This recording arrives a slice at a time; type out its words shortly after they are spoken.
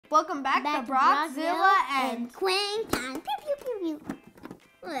Welcome back to Brockzilla and Quang Time. Pew, pew, pew,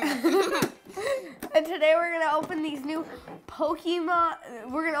 pew. And today we're gonna open these new Pokemon.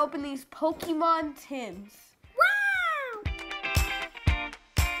 We're gonna open these Pokemon tins. Wow!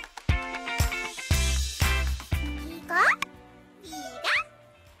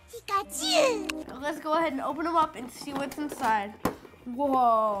 Pikachu. Let's go ahead and open them up and see what's inside.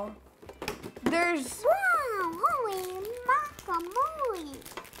 Whoa! There's Wow! Holy guacamole!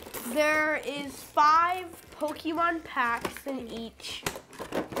 There is 5 Pokemon packs in each,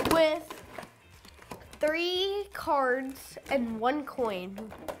 with 3 cards and 1 coin.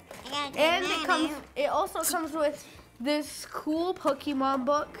 And it also comes with this cool Pokemon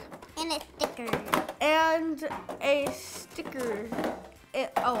book And a sticker. and a sticker.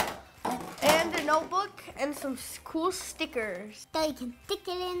 And a notebook and some cool stickers. So you can stick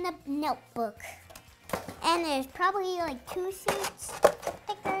it in the notebook. And there's probably like 2 stickers.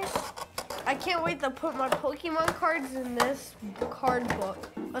 I can't wait to put my Pokemon cards in this card book.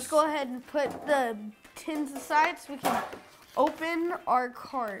 Let's go ahead and put the tins aside so we can open our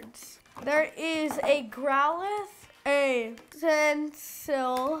cards. There is a Growlithe, a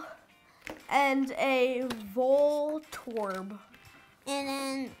Stencil, and a Voltorb. And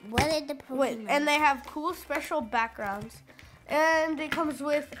then what did the Pokemon? And they have cool special backgrounds. And it comes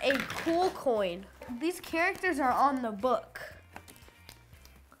with a cool coin. These characters are on the book.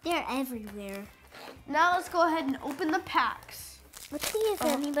 They're everywhere. Now let's go ahead and open the packs. Let's see if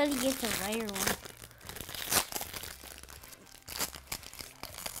anybody gets a rare one.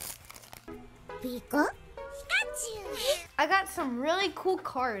 Pikachu. I got some really cool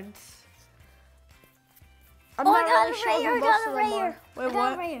cards. I'm I not got really a sure rare, who I most got a of them rare. are. Wait, I got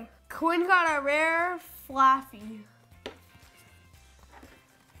what? a rare. Quinn got a rare Flaffy.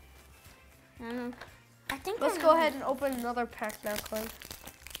 I think Let's go ahead and open another pack now, Quinn.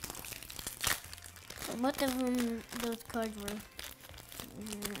 What of them those cards were?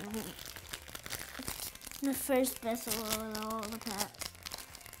 The first vessel of all the packs.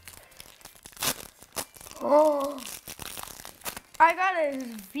 Oh, I got a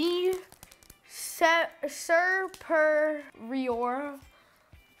V Superior.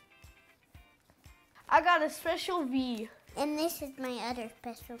 I got a special V. And this is my other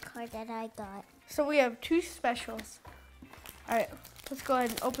special card that I got. So we have 2 specials. All right, let's go ahead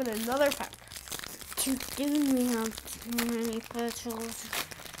and open another pack. Too soon, we have too many specials.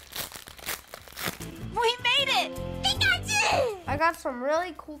 We made it! Pikachu! I got some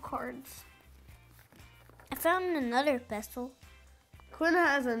really cool cards. I found another special. Quinn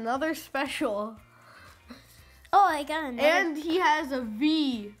has another special. Oh, I got another. And he has a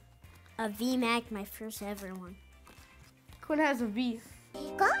V. A VMAX, my first ever one. Quinn has a V.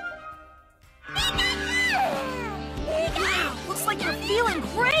 Wow, looks like you're feeling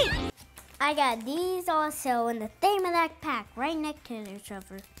great! I got these also in the theme of that pack, right next to each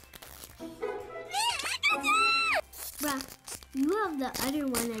other. Bruh, you have the other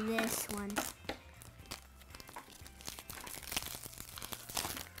one of this one.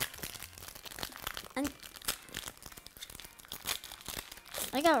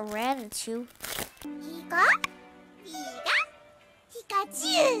 I got Rattachoo.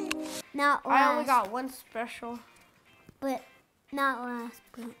 Not last, I only got 1 special. but not last,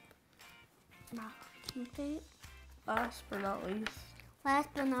 but Last but not least. last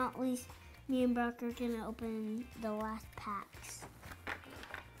but not least, me and Brock are gonna open the last packs.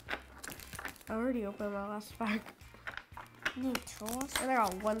 I already opened my last pack. You trust? And I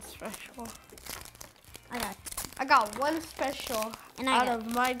got 1 special. I I got 1 special And out of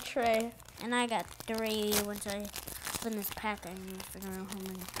my tray. And I got 3 once I open this pack. I need to figure out how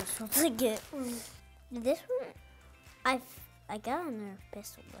many pistols I get. This one, I got another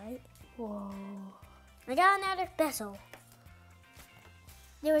pistol, right? Whoa. I got another pistol.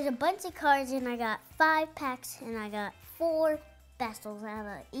 There was a bunch of cards and I got 5 packs and I got 4 pistols out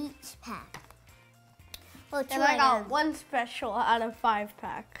of each pack. Well, 2 And I got of 1 special out of 5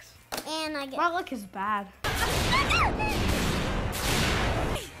 packs. And I get. My luck is bad.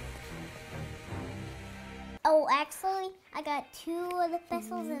 Oh, actually, I got 2 of the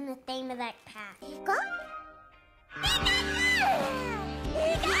pistols in the theme of that pack.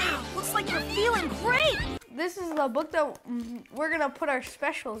 Wow, looks like you're feeling great! This is the book that we're gonna put our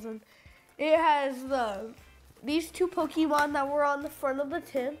specials in. It has these 2 Pokemon that were on the front of the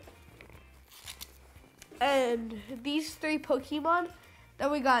tin. And these 3 Pokemon that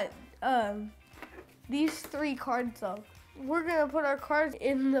we got these 3 cards of. We're gonna put our cards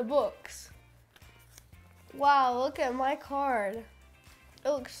in the books. Wow, look at my card. It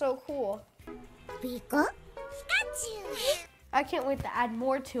looks so cool. Pikachu. I can't wait to add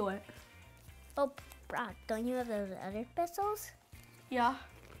more to it. Oh, Brock, don't you have those other pencils Yeah.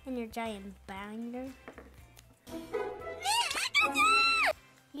 in your giant binder?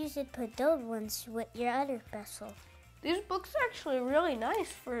 You should put those ones with your other pencil. These books are actually really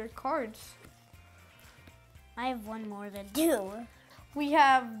nice for cards. I have one more to do. We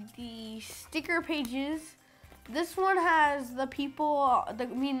have the sticker pages. This one has the people,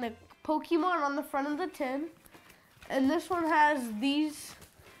 the Pokemon on the front of the tin. And this one has these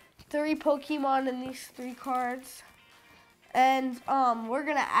 3 Pokemon and these 3 cards. And we're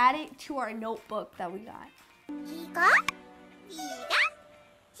gonna add it to our notebook that we got.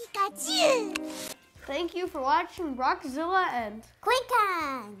 Thank you for watching Brockzilla and Quick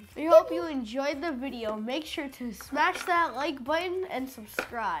time! we hope you enjoyed the video. Make sure to smash that like button and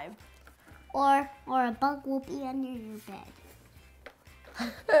subscribe. Or a bug will be under your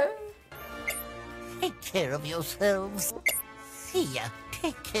bed. Take care of yourselves. See ya.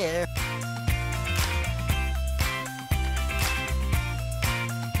 Take care.